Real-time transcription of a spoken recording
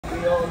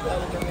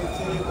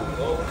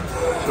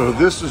So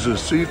this is a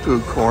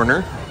seafood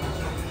corner.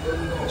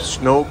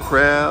 Snow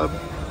crab,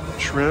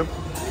 shrimp,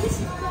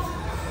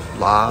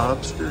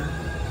 lobster,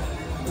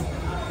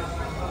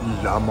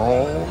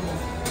 lamon,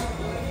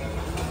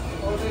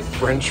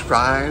 French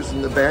fries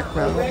in the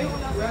background,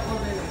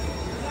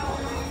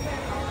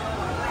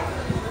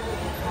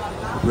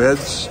 red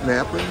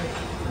snapper,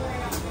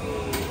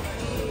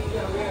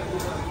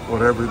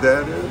 whatever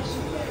that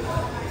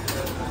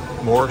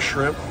is, more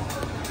shrimp.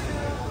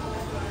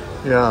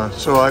 Yeah,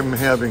 so I'm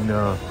having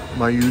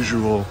my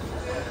usual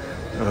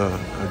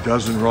a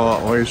dozen raw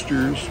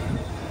oysters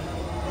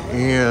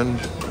and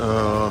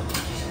a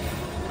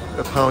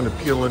pound of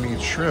peel and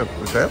eat shrimp.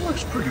 But that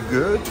looks pretty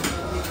good.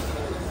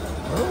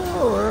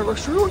 Oh, that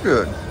looks real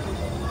good.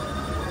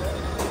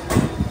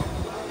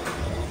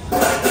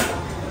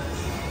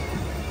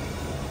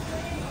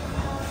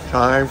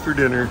 Time for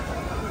dinner.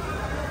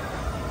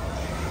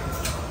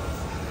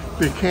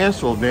 They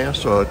canceled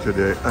Nassau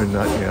today,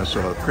 not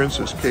Nassau,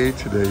 Princess K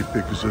today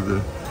because of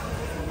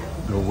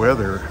the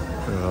weather.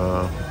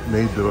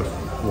 Made the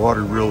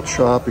water real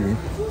choppy,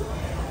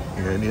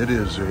 and it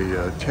is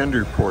a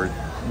tender port.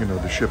 You know,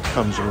 the ship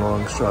comes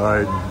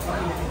alongside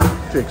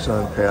and takes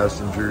on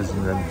passengers,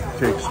 and then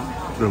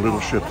the little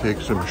ship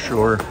takes them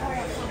ashore.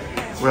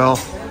 Well,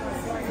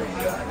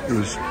 it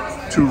was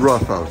too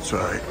rough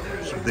outside,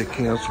 so they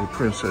canceled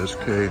Princess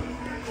K.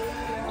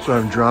 So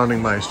I'm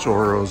drowning my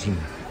sorrows in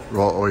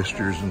raw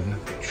oysters and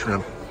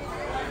shrimp.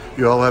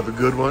 You all have a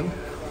good one.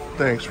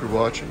 Thanks for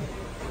watching.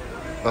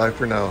 Bye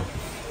for now.